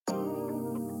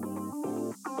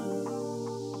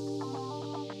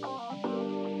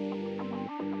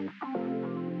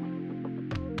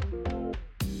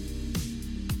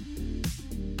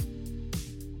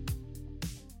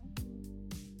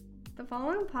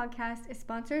following podcast is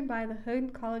sponsored by the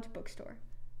Hood College Bookstore.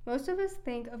 Most of us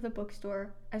think of the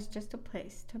bookstore as just a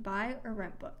place to buy or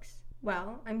rent books.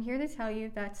 Well, I'm here to tell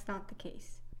you that's not the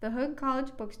case. The Hood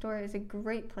College Bookstore is a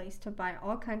great place to buy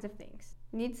all kinds of things.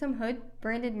 Need some Hood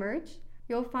branded merch?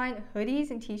 You'll find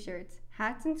hoodies and t-shirts,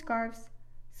 hats and scarves,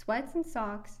 sweats and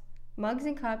socks, mugs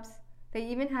and cups. They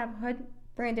even have Hood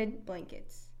branded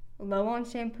blankets. Low on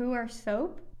shampoo or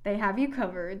soap? They have you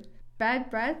covered. Bad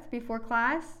breath before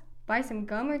class? Buy some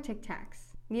gum or Tic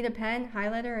Tacs. Need a pen,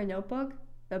 highlighter, or notebook?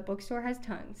 The bookstore has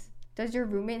tons. Does your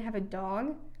roommate have a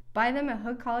dog? Buy them a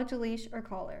Hood College leash or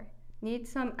collar. Need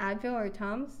some Advil or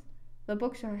Tums? The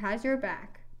bookstore has your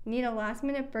back. Need a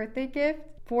last-minute birthday gift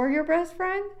for your best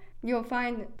friend? You'll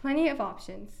find plenty of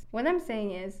options. What I'm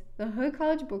saying is, the Hood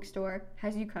College Bookstore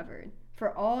has you covered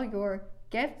for all your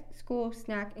gift, school,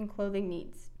 snack, and clothing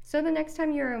needs. So the next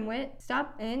time you're in WIT,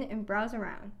 stop in and browse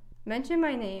around. Mention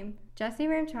my name, Jessie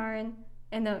Ramcharan,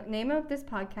 and the name of this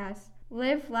podcast,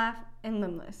 Live, Laugh, and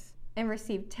Limbless, and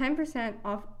receive 10%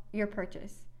 off your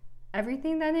purchase.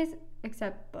 Everything that is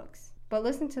except books. But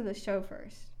listen to the show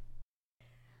first.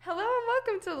 Hello and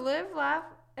welcome to Live, Laugh,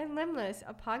 and Limbless,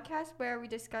 a podcast where we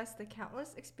discuss the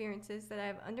countless experiences that I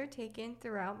have undertaken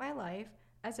throughout my life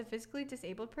as a physically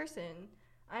disabled person.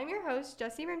 I'm your host,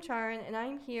 Jessie Ramcharan, and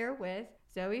I'm here with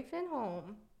Zoe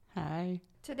Finholm. Hi.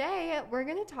 Today, we're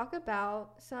going to talk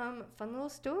about some fun little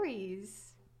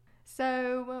stories.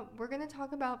 So, we're going to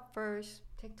talk about first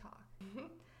TikTok.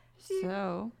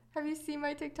 Have you seen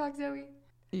my TikTok, Zoe?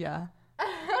 Yeah.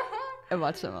 I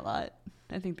watch them a lot.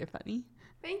 I think they're funny.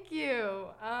 Thank you.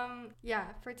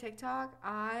 For TikTok,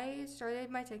 I started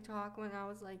my TikTok when I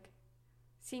was like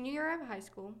senior year of high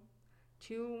school,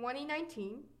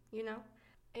 2019,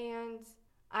 and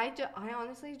I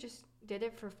honestly just did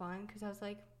it for fun because I was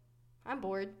like, I'm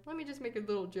bored. Let me just make a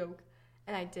little joke.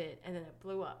 And I did. And then it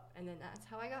blew up. And then that's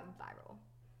how I got viral.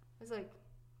 It was like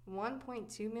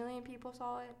 1.2 million people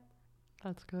saw it.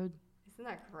 That's good. Isn't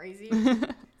that crazy?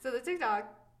 So the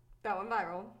TikTok that went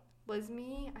viral was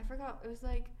me. I forgot. It was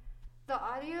like the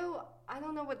audio. I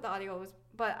don't know what the audio was.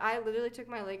 But I literally took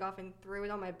my leg off and threw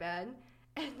it on my bed.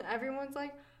 And everyone's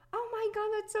like, oh my God,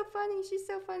 that's so funny. She's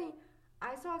so funny.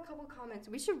 I saw a couple comments.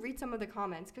 We should read some of the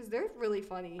comments because they're really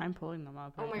funny. I'm pulling them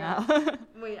up right now. God.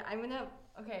 Wait,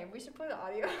 okay, we should put the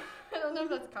audio. I don't know if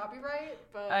that's copyright,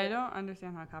 but... I don't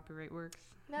understand how copyright works.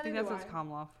 I think that's what's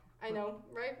common law. I know,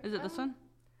 right? Is it this one?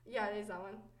 Yeah, it is that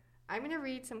one. I'm going to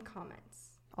read some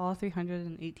comments. All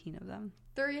 318 of them.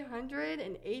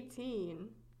 318.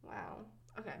 Wow.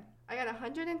 Okay. I got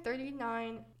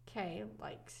 139K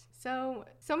likes. So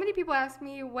many people ask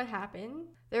me what happened.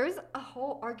 There was a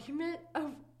whole argument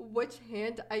of which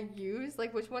hand I use,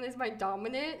 like which one is my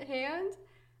dominant hand.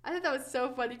 I thought that was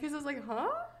so funny because I was like, huh?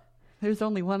 There's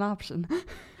only one option. There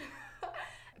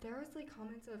was like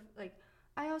comments of like,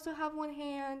 I also have one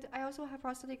hand. I also have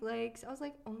prosthetic legs. I was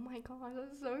like, oh my God,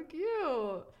 that's so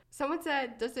cute. Someone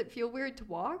said, does it feel weird to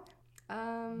walk?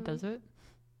 Does it?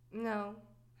 No.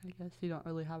 I guess you don't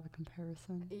really have a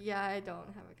comparison. Yeah, I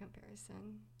don't have a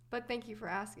comparison. But thank you for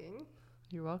asking.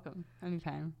 You're welcome.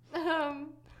 Anytime.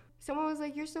 Someone was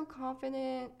like, you're so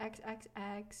confident.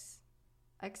 XXX.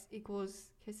 X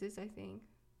equals kisses, I think.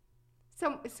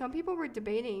 Some people were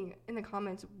debating in the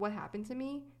comments what happened to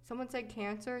me. Someone said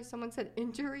cancer. Someone said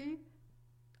injury.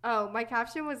 Oh, my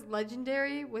caption was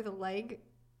legendary with a leg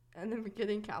and the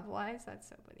beginning capitalized. That's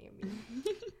so funny of me.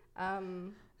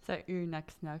 Is that your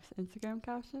next Instagram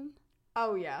caption?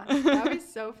 Oh, yeah. That was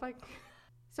so funny.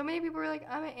 So many people were like,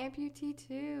 I'm an amputee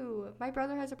too. My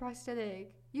brother has a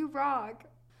prosthetic. You rock.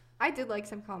 I did like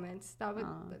some comments.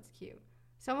 That's cute.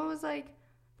 Someone was like,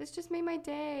 this just made my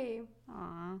day.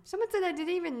 Aww. Someone said I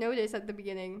didn't even notice at the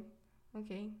beginning.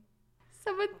 Okay.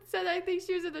 Someone said I think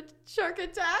she was in a shark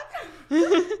attack.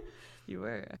 You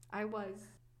were. I was.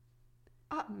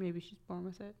 Maybe she's born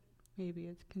with it. Maybe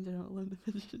it's congenital limb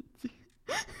deficiency.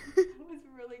 That was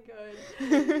really good.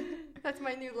 That's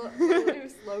my new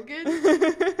slogan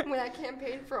when I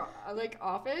campaign for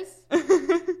office.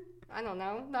 I don't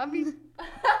know. That'd be fun.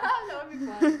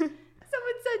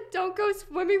 Someone said, "Don't go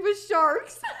swimming with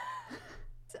sharks."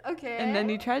 Okay. And then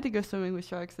you tried to go swimming with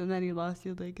sharks, and then you lost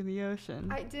your leg in the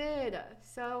ocean. I did.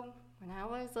 So when I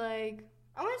was I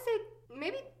want to say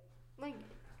maybe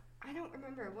I don't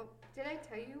remember. What did I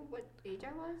tell you? What age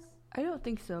I was? I don't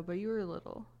think so, but you were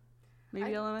little.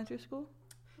 Maybe elementary school?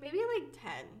 Maybe 10.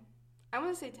 I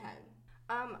want to say 10.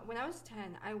 When I was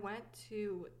 10, I went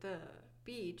to the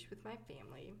beach with my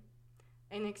family,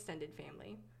 an extended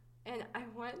family, and I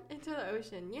went into the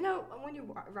ocean. You know, when you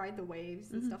ride the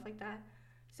waves and stuff like that.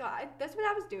 So that's what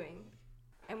I was doing.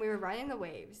 And we were riding the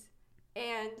waves.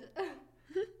 And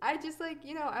just like,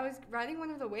 I was riding one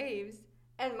of the waves,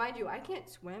 and mind you, I can't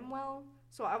swim well,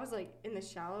 so I was like in the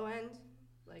shallow end,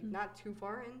 like not too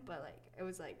far in, but like it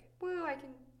was like, woo, I can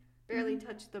barely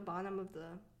touch the bottom of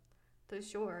the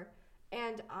shore,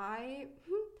 and I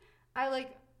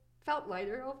like felt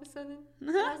lighter all of a sudden.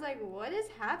 And I was like, what is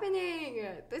happening?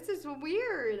 This is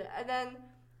weird. And then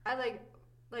I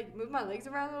like moved my legs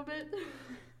around a little bit. And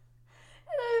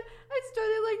I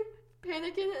started like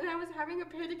panicking, and I was having a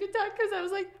panic attack because I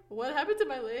was like, what happened to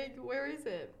my leg? Where is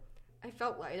it? I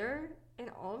felt lighter, and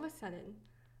all of a sudden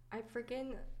I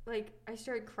freaking I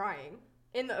started crying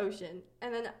in the ocean.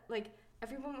 And then like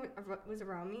everyone was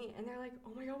around me, and they're like,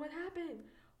 oh my god, what happened?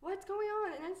 What's going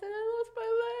on? And I said, I lost my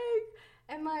leg.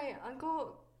 And my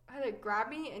uncle had to grab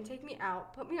me and take me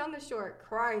out, put me on the shore,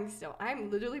 crying still. I'm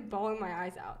literally bawling my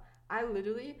eyes out. I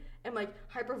literally am like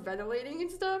hyperventilating and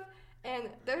stuff. And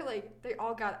they're like, they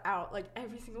all got out, like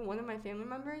every single one of my family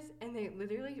members, and they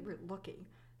literally were looking.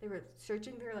 They were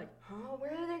searching. They were like, oh,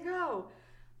 where did they go?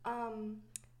 And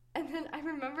then I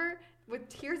remember with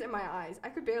tears in my eyes, I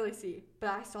could barely see, but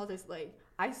I saw this leg.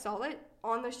 I saw it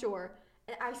on the shore.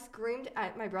 And I screamed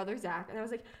at my brother, Zach, and I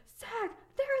was like, Zach,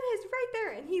 there it is, right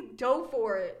there. And he dove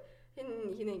for it,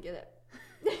 and he didn't get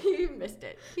it. He missed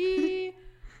it. He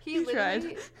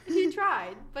literally, he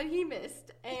tried, but he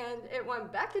missed, and it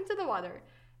went back into the water,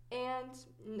 and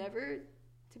never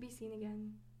to be seen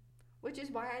again. Which is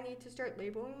why I need to start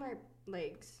labeling my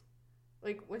legs,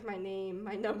 like with my name,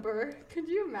 my number. Could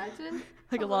you imagine?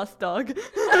 Like a lost dog.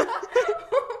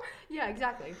 Yeah,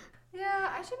 exactly. Yeah,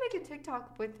 I should make a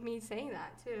TikTok with me saying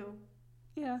that, too.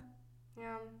 Yeah.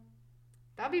 Yeah.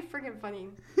 That'd be freaking funny.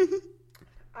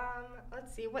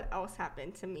 Let's see what else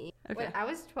happened to me. Okay. When I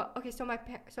was 12. Okay, so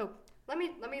let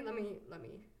me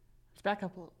Let's back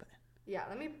up a little bit. Yeah,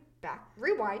 let me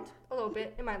rewind a little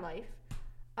bit in my life.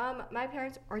 My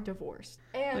parents are divorced.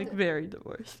 And like very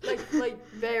divorced. like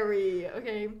very,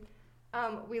 okay.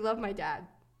 We love my dad.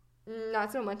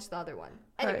 Not so much the other one.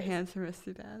 Heart hands for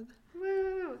Mr. Dad.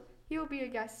 Woo! He will be a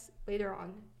guest later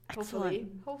on. Excellent.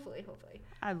 Hopefully.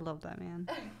 I love that man.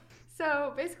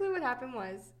 So basically what happened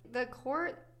was the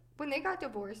court, when they got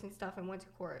divorced and stuff and went to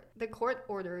court, the court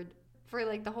ordered for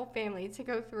like the whole family to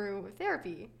go through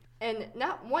therapy. And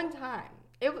not one time.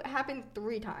 It happened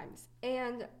 3 times.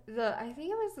 And I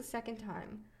think it was the second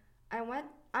time I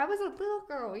was a little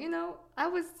girl, I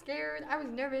was scared. I was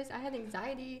nervous. I had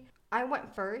anxiety. I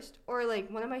went first, or like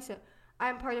one of my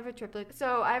I'm part of a triplet.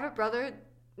 So I have a brother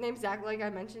named Zach, like I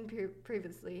mentioned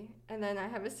previously, and then I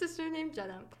have a sister named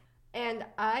Jenna. And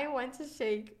I went to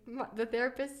shake the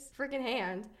therapist's freaking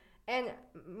hand, and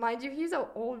mind you, he's an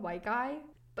old white guy,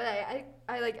 but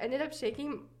I like ended up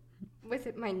shaking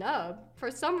with my nub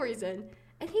for some reason,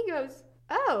 and he goes,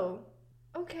 "Oh,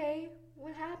 okay,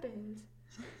 what happened?"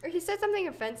 Or he said something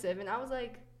offensive, and I was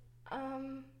like,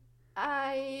 and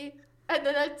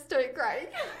then I started crying.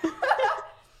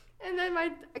 And then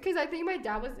because I think my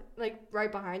dad was like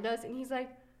right behind us, and he's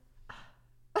like,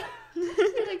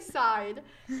 he like sighed.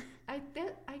 I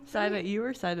Sighed at you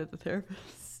or sighed at the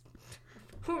therapist?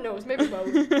 Who knows? Maybe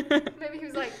both. Maybe he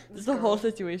was like, this is the whole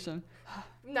situation.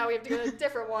 Now we have to go to a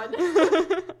different one.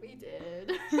 We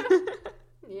did.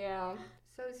 Yeah.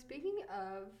 So speaking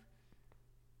of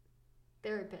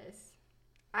therapists,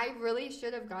 I really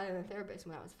should have gotten a therapist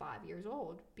when I was 5 years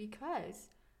old, because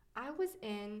I was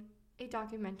in a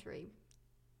documentary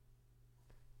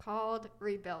called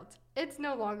Rebuilt. It's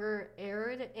no longer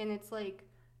aired, and it's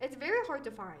very hard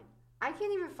to find. I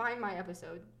can't even find my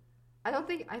episode. I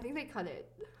think they cut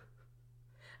it.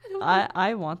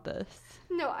 I want this.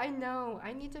 No, I know.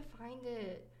 I need to find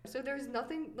it. So there's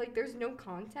nothing, there's no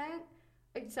content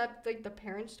except the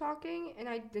parents talking, and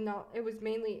I did not, it wasn't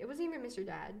even Mr.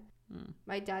 Dad.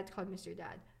 My dad's called Mr.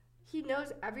 Dad. He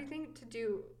knows everything to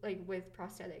do with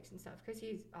prosthetics and stuff, because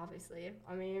he's obviously,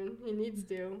 he needs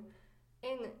to.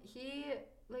 And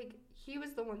he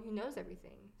was the one who knows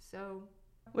everything. So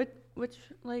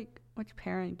which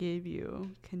parent gave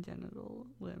you congenital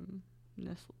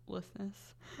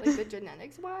limblessness? The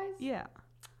genetics wise? Yeah.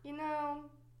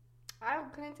 I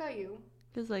couldn't tell you.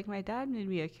 Because my dad made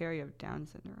me a carrier of Down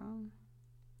syndrome.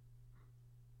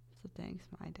 So thanks,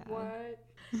 my dad. What?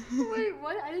 Wait,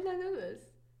 what? I did not know this.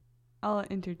 I'll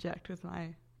interject with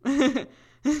my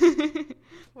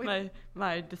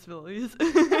my disabilities.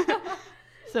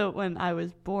 So when I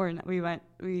was born,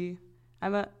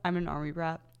 I'm an army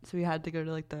brat, so we had to go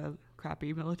to the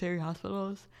crappy military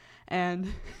hospitals, and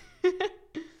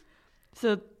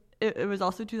so it was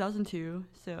also 2002,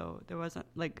 so there wasn't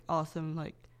awesome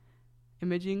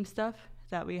imaging stuff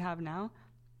that we have now,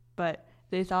 but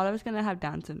they thought I was gonna have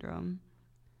Down syndrome,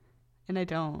 and I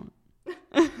don't.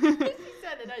 She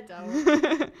said it, I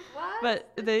don't. What?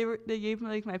 But they gave me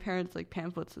like my parents like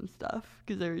pamphlets and stuff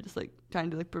because they were just like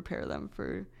trying to like prepare them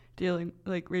for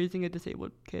raising a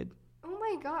disabled kid. Oh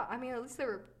my god! I mean, at least they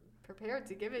were prepared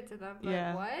to give it to them. But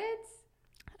Yeah. what?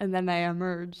 And then I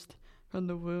emerged from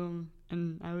the womb,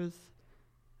 and I was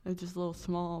just a little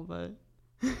small, but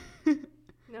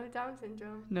No Down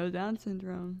syndrome. no Down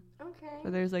syndrome. Okay.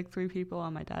 But there's like 3 people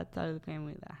on my dad's side of the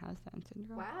family that has Down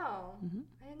syndrome. Wow. Mhm.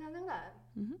 I did not know that.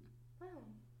 Mhm. Wow.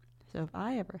 So if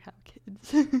I ever have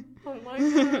kids, Oh my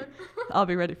god. I'll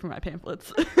be ready for my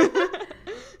pamphlets. Oh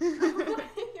my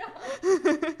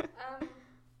god.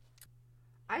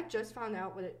 I just found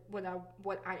out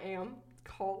what I am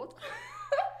called.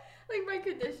 Like my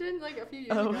condition, like a few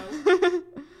years ago.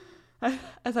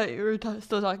 I thought you were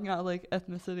still talking about like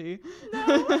ethnicity. No.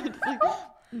 Just like,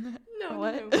 No.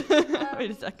 what? No.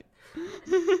 Wait a second.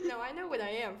 No, I know what I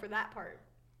am for that part.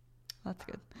 That's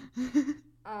good.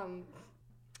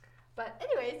 But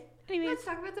anyways, let's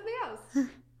talk about something else.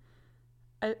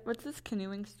 What's this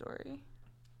canoeing story?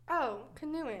 Oh,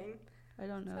 canoeing. I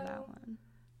don't know that one.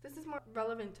 This is more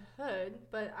relevant to Hood,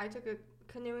 but I took a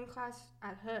canoeing class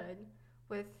at Hood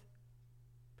with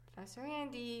Professor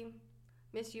Andy.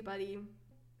 Miss you, buddy.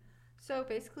 So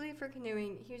basically for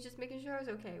canoeing, he was just making sure I was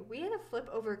okay. We had to flip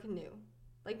over a canoe.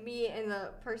 Like me and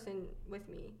the person with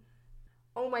me.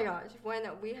 Oh my gosh, when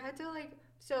we had to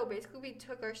so basically we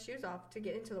took our shoes off to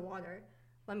get into the water.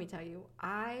 Let me tell you,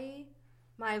 my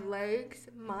legs,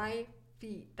 my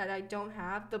feet that I don't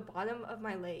have, the bottom of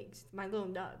my legs, my little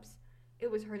nubs,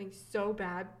 it was hurting so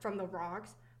bad from the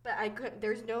rocks, but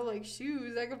there's no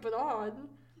shoes I could put on.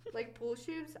 Like pool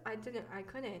shoes, I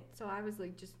couldn't, so I was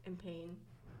just in pain.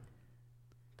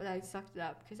 But I sucked it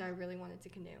up because I really wanted to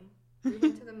canoe. We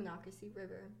went to the Monocacy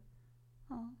River.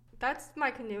 Oh. That's my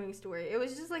canoeing story. It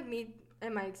was just me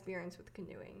and my experience with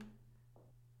canoeing.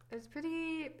 It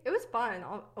was fun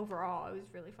overall. It was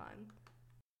really fun.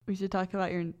 We should talk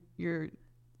about your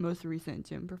most recent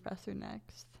gym professor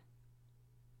next.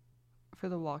 For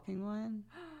the walking one.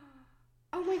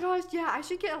 Oh my gosh, yeah, I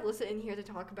should get Alyssa in here to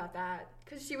talk about that.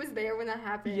 Because she was there when that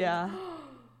happened. Yeah.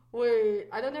 Wait,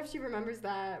 I don't know if she remembers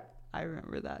that. I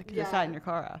remember that because I sat in your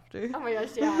car after. Oh my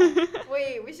gosh, yeah.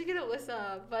 Wait, we should get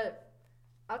Alyssa, but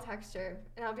I'll text her.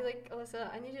 And I'll be like,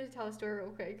 Alyssa, I need you to tell a story real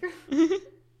quick.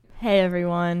 Hey,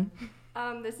 everyone.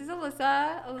 This is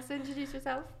Alyssa. Alyssa, introduce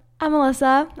yourself. I'm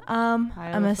Alyssa.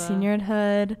 Hi, I'm a Alyssa. senior at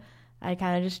Hood. I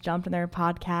kind of just jumped in their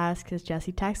podcast because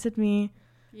Jesse texted me.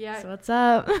 Yeah. So what's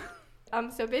up?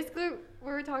 So basically,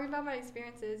 we were talking about my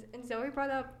experiences, and Zoe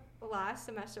brought up last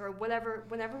semester or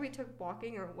whenever we took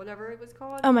walking or whatever it was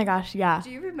called. Oh my gosh, yeah. Do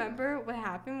you remember what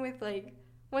happened with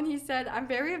when he said, "I'm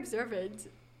very observant"?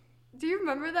 Do you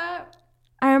remember that?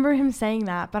 I remember him saying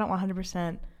that, but I don't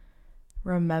 100%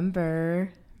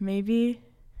 remember. Maybe?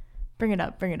 Bring it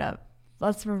up.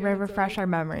 Let's refresh our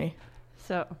memory.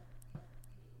 So,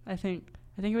 I think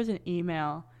it was an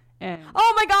email. And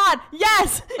Oh my god!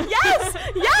 Yes! Yes!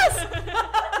 Yes!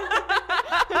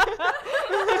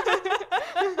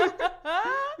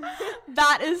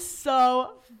 That is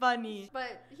so funny.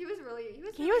 But he was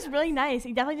really nice.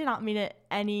 He definitely did not mean it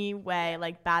any way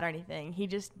bad or anything. He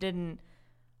just didn't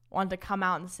want to come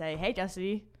out and say, "Hey,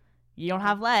 Jesse, you don't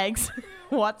have legs.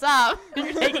 What's up?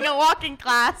 You're taking a walking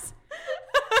class."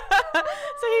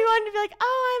 So he wanted to be like,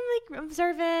 "Oh, I'm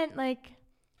observant.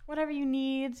 Whatever you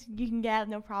need, you can get.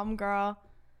 No problem, girl.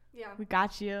 Yeah. We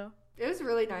got you." It was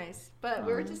really nice, but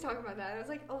we were just talking about that. And I was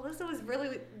like, Alyssa was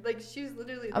really she was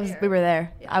literally there. We were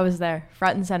there. Yeah. I was there,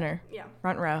 front and center. Yeah.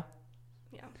 Front row.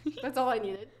 Yeah. That's all I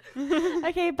needed.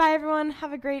 Okay, bye everyone.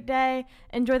 Have a great day.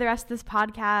 Enjoy the rest of this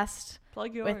podcast.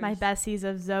 plug yours. With my besties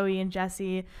of Zoe and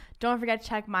Jesse. Don't forget to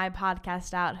check my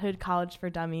podcast out, Hood College for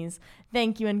Dummies.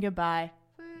 Thank you and goodbye.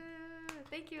 Woo.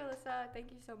 Thank you, Alyssa.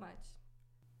 Thank you so much.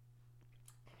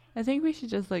 I think we should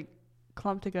just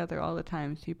clump together all the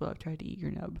times people have tried to eat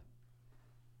your nub.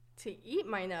 To eat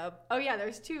my nub? Oh yeah,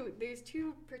 there's two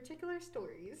particular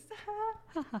stories.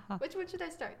 Which one should I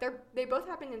start? They both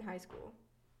happened in high school.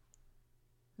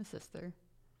 The sister.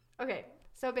 Okay,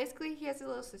 so basically he has a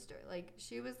little sister.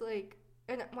 She was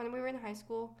and when we were in high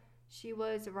school, she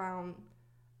was around,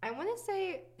 I want to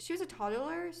say she was a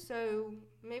toddler, so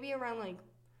maybe around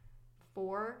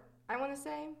 4, I want to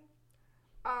say.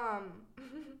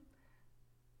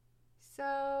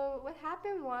 So what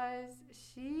happened was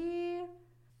we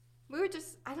were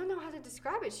just, I don't know how to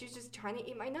describe it. She was just trying to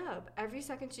eat my nub. Every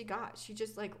second she got, she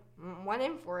just went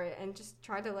in for it and just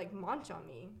tried to munch on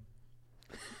me.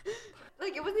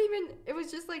 It wasn't even, it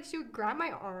was just she would grab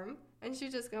my arm and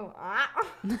she'd just go, ah.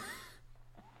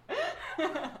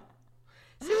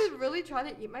 She would really try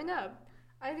to eat my nub.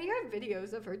 I think I have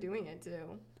videos of her doing it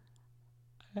too.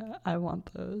 I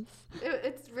want those.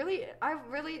 It's really,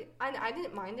 I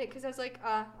didn't mind it because I was like,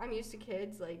 I'm used to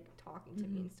kids like talking to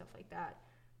me and stuff like that.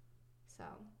 So.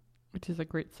 Which is a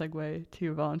great segue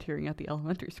to volunteering at the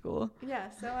elementary school. Yeah,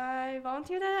 so I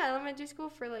volunteered at elementary school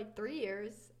for like 3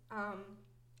 years.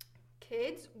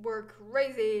 Kids were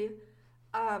crazy.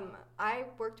 I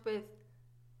worked with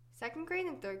 2nd grade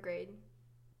and 3rd grade,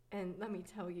 and let me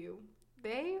tell you,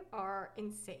 they are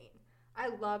insane. I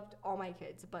loved all my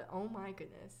kids, but oh my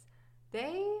goodness,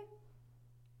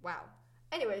 wow.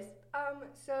 Anyways,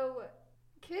 so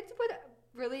kids would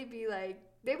really be like,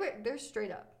 they're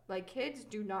straight up. Like, kids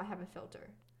do not have a filter.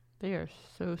 They are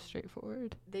so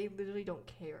straightforward. They literally don't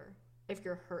care if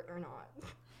you're hurt or not.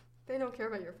 They don't care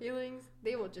about your feelings.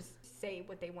 They will just say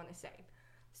what they want to say.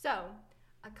 So,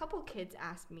 a couple kids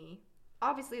asked me,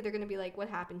 obviously they're going to be like, what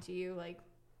happened to you? Like,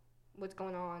 what's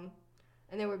going on?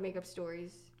 And they would make up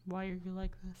stories. Why are you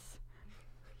like this?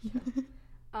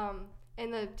 Yeah.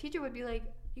 And the teacher would be like,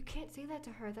 you can't say that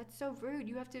to her. That's so rude.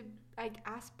 You have to, like,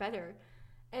 ask better.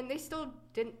 And they still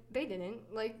didn't. They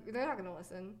didn't. Like, they're not going to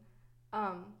listen.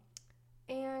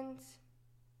 And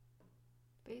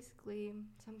basically,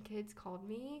 some kids called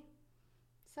me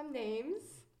some names.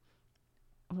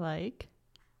 Like,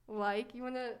 you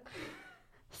want to...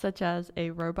 Such as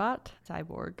a robot,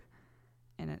 cyborg,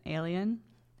 and an alien,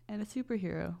 and a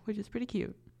superhero, which is pretty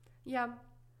cute. Yeah.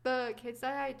 The kids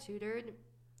that I tutored,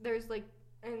 there's, like,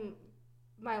 in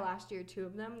my last year, 2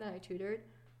 of them that I tutored,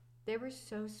 they were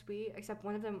so sweet, except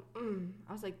one of them,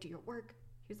 I was like, do your work.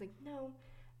 He was like, no.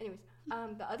 Anyways,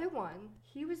 the other one,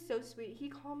 he was so sweet. He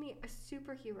called me a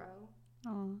superhero.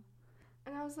 Aww.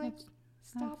 And I was like,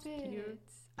 stop it. Cute.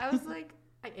 I was like,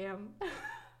 I am.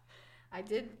 I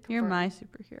did. You're my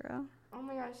superhero. Oh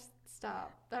my gosh,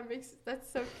 stop.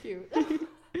 That's so cute.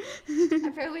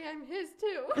 Apparently I'm his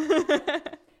too.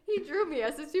 He drew me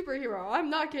as a superhero.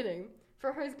 I'm not kidding.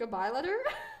 For his goodbye letter.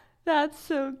 That's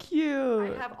so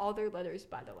cute. I have all their letters,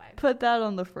 by the way. Put that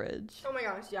on the fridge. Oh my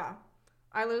gosh, yeah.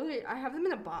 I have them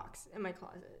in a box in my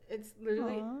closet. It's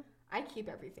literally, Aww. I keep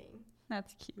everything.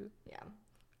 That's cute. Yeah.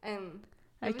 And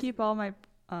I keep all my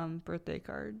birthday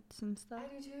cards and stuff.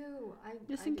 I do too.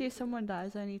 Just in case someone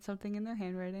dies, I need something in their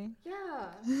handwriting. Yeah.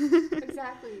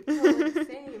 Exactly. Totally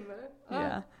same.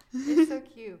 Yeah. It's so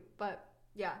cute. But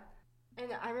yeah.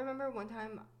 And I remember one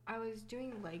time I was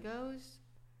doing Legos.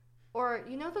 Or,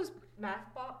 you know those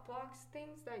math blocks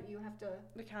things that you have to...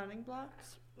 The counting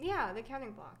blocks? Yeah, the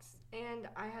counting blocks. And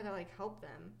I had to, like, help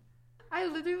them. I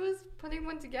literally was putting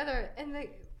one together, and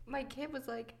my kid was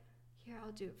like, here,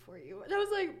 I'll do it for you. And I was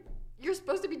like, you're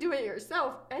supposed to be doing it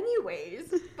yourself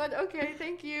anyways. But okay,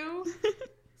 thank you.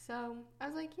 So I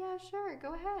was like, yeah, sure,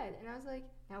 go ahead. And I was like,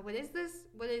 now what is this?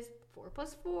 What is 4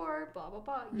 plus 4? Blah, blah,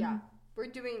 blah. Mm-hmm. Yeah, we're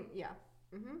doing, yeah.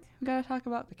 Mm-hmm. We gotta talk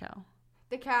about the cow.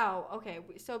 The cow. Okay,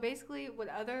 so basically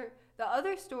the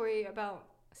other story about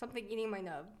something eating my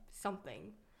nub,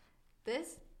 something.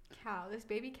 This cow, this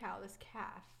baby cow, this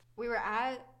calf. We were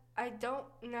at, I don't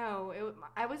know,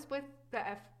 I was with the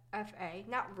FFA,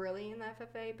 not really in the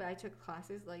FFA, but I took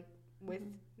classes like with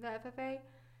the FFA,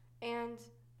 and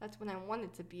that's when I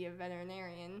wanted to be a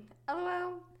veterinarian.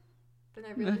 LOL. Then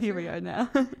I realized here we are now.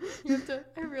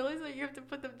 I realized that you have to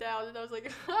put them down, and I was like,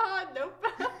 nope.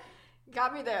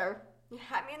 Got me there. You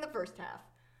had me in the first half.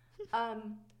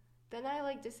 Then I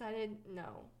like decided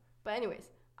no. But anyways,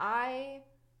 I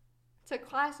took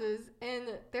classes, and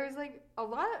there's like a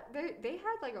lot of, they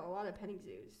had like a lot of petting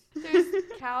zoos. There's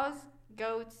cows,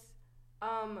 goats,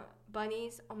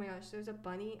 bunnies. Oh my gosh, there's a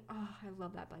bunny. Oh, I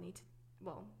love that bunny.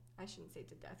 Well, I shouldn't say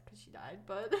to death because she died,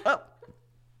 but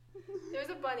there's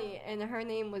a bunny, and her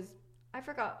name was, I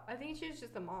forgot. I think she was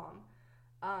just a mom.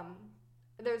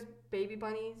 There's baby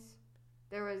bunnies.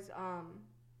 There was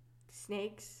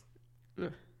snakes.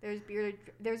 Ugh. There's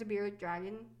a bearded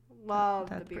dragon. Love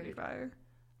That's the bearded. pretty fire.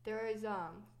 There is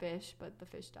fish, but the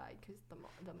fish died because the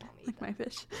mom ate Like them. my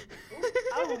fish.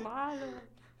 Oh my Lord.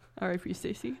 R.I.P.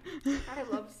 Stacy. I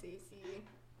love Cece.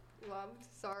 Loved.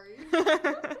 Sorry.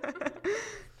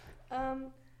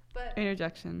 But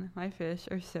Interjection. My fish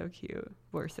are so cute.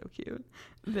 Were so cute.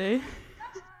 They.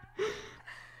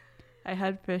 I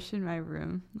had fish in my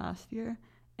room last year,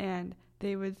 and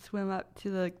they would swim up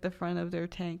to the front of their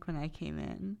tank when I came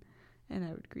in, and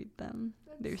I would greet them.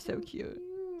 They're so cute.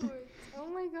 Oh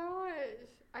my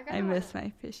gosh. I miss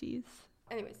my fishies.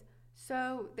 Anyways,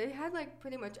 so they had like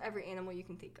pretty much every animal you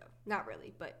can think of. Not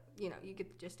really, but you know, you get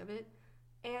the gist of it.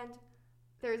 And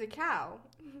there's a cow.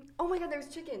 Oh my god, there's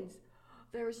chickens.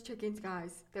 There was chickens,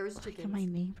 guys. There was chickens. Look at my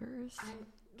neighbors.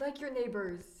 Like your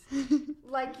neighbors.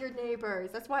 Like your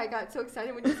neighbors. That's why I got so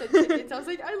excited when you said chickens. I was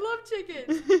like, I love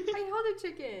chickens. I held a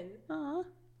chicken. Aw.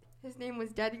 His name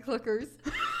was Daddy Clickers.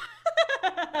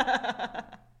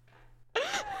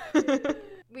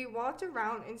 We walked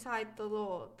around inside the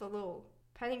little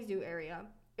petting zoo area.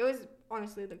 It was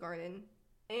honestly the garden.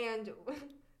 And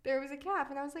there was a calf.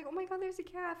 And I was like, oh my god, there's a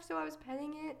calf. So I was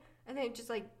petting it. And then it just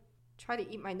like tried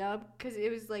to eat my nub. Because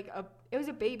it was like it was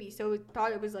a baby. So it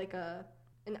thought it was like an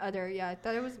udder. Yeah, I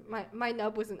thought it was my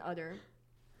nub was an udder.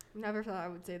 Never thought I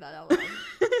would say that out loud.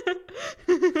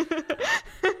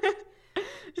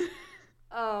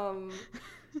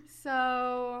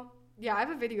 So yeah, I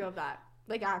have a video of that.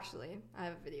 Like actually, I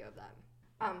have a video of that.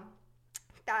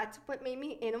 That's what made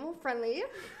me animal friendly.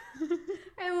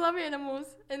 I love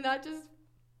animals, and that just,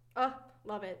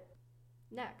 love it.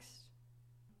 Next,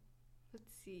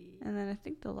 let's see. And then I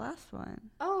think the last one.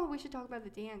 Oh, we should talk about the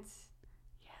dance.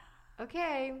 Yeah.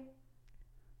 Okay.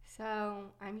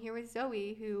 So I'm here with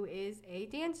Zoe, who is a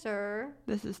dancer.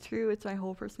 This is true. It's my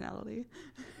whole personality.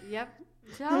 Yep.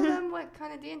 Tell them what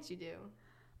kind of dance you do.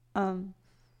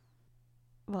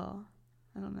 Well,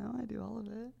 I don't know. I do all of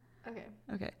it.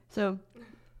 Okay. So,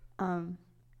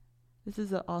 this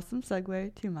is an awesome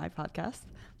segue to my podcast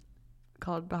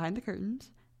called Behind the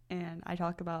Curtains, and I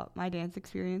talk about my dance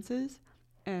experiences.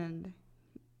 And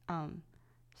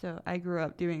so I grew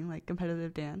up doing like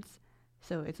competitive dance,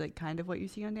 so it's like kind of what you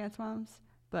see on Dance Moms,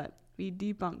 but we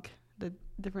debunk the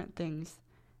different things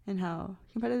and how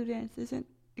competitive dance isn't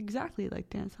exactly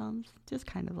like Dance Moms, just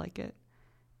kind of like it.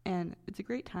 And it's a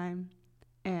great time,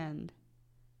 and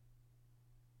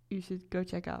you should go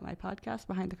check out my podcast,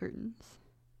 Behind the Curtains.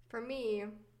 For me,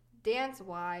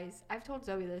 dance-wise, I've told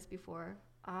Zoe this before.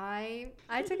 I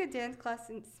took a dance class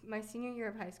since my senior year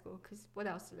of high school, because what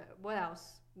else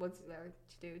was there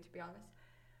to do, to be honest?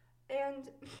 And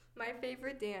my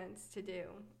favorite dance to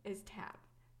do is tap.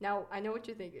 Now, I know what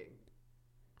you're thinking.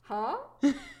 Huh?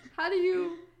 How do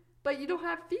you... But you don't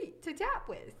have feet to tap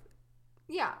with.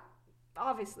 Yeah,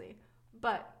 obviously.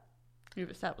 But...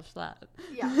 You've established that.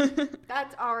 Yeah,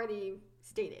 that's already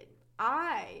stated.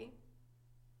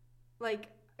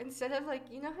 Instead of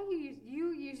like, you know how you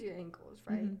use your ankles,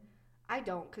 right? Mm-hmm. I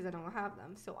don't, because I don't have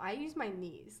them. So I use my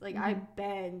knees. Like, I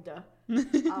bend.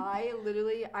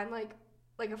 I'm like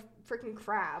a freaking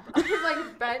crab. I'm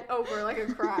like bent over like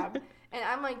a crab. And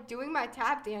I'm like doing my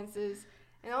tap dances.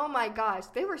 And oh my gosh,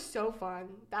 they were so fun.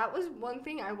 That was one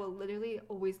thing I will literally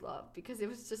always love, because it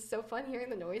was just so fun hearing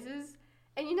the noises.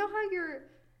 And you know how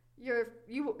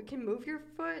you can move your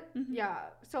foot? Mm-hmm. Yeah.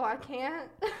 So I can't.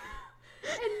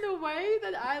 And the way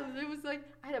that it was like,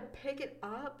 I had to pick it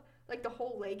up, like the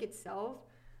whole leg itself.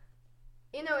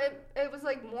 You know, it was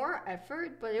like more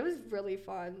effort, but it was really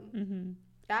fun. Mm-hmm.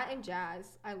 That and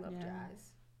jazz. I love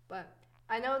jazz. But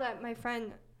I know that my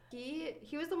friend, he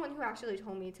was the one who actually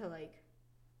told me to like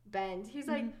bend. He's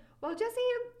like, well, Jessie,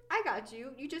 I got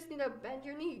you. You just need to bend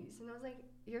your knees. And I was like,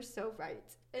 you're so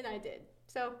right. And I did.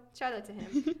 So shout out to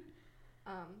him.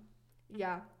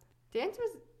 Yeah. Dance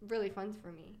was really fun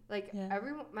for me. Like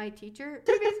my teacher,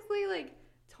 she basically like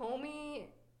told me,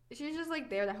 she was just like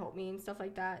there to help me and stuff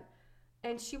like that.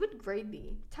 And she would grade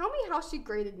me. Tell me how she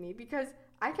graded me, because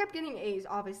I kept getting A's,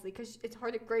 obviously, because it's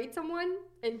hard to grade someone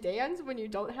in dance when you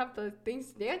don't have the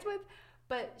things to dance with.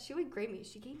 But she would grade me.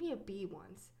 She gave me a B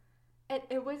once. And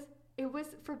it was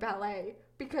for ballet,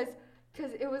 because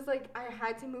it was like I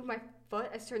had to move my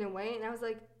foot a certain way, and I was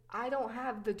like, I don't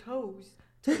have the toes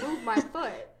to move my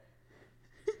foot.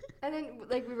 And then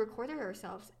like we recorded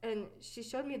ourselves, and she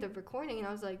showed me the recording, and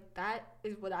I was like, that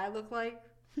is what I look like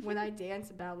when I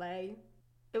dance ballet.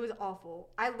 It was awful.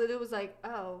 I literally was like,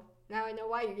 oh, now I know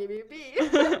why you gave me a B.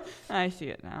 I see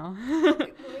it now.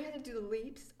 When we had to do the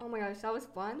leaps, oh my gosh, that was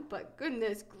fun, but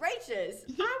goodness gracious,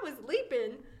 I was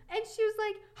leaping, and she was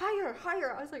like, higher,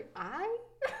 higher. I was like, I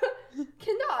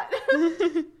cannot.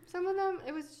 Some of them,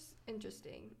 it was just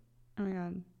interesting. Oh my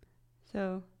god.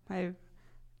 So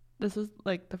this was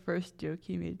like the first joke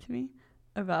he made to me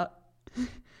about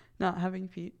not having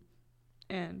feet.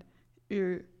 And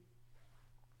so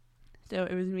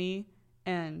it was me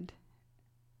and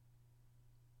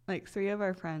like 3 of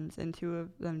our friends, and 2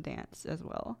 of them danced as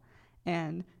well.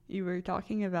 And you were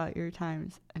talking about your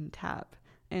times in tap,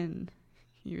 and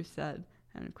you said,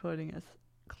 and I'm quoting as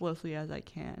closely as I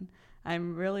can,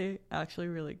 I'm actually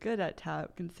really good at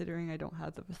tap, considering I don't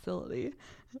have the facility.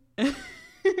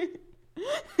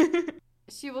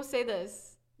 She will say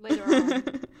this later on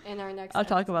in our next I'll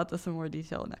talk about this in more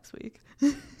detail next week.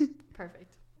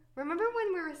 Perfect. Remember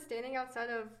when we were standing outside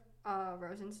of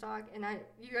Rosenstock, and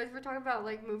you guys were talking about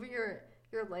like moving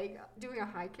your leg doing a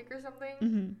high kick or something.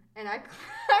 Mm-hmm. And I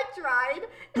tried,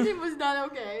 and it was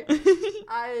not okay.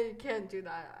 I can't do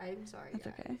that. I'm sorry, That's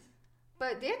guys. okay.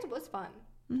 But dance was fun.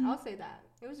 Mm-hmm. I'll say that.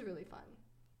 It was really fun.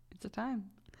 It's a time.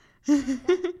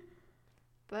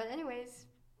 But anyways,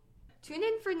 tune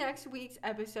in for next week's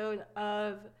episode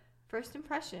of First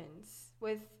Impressions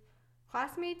with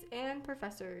classmates and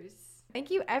professors.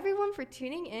 Thank you everyone for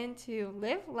tuning in to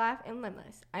Live, Laugh, and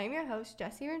Limbless. I am your host,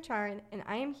 Jessie Rancharan, and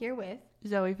I am here with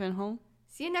Zoe Finholm.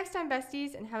 See you next time,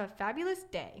 besties, and have a fabulous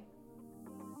day.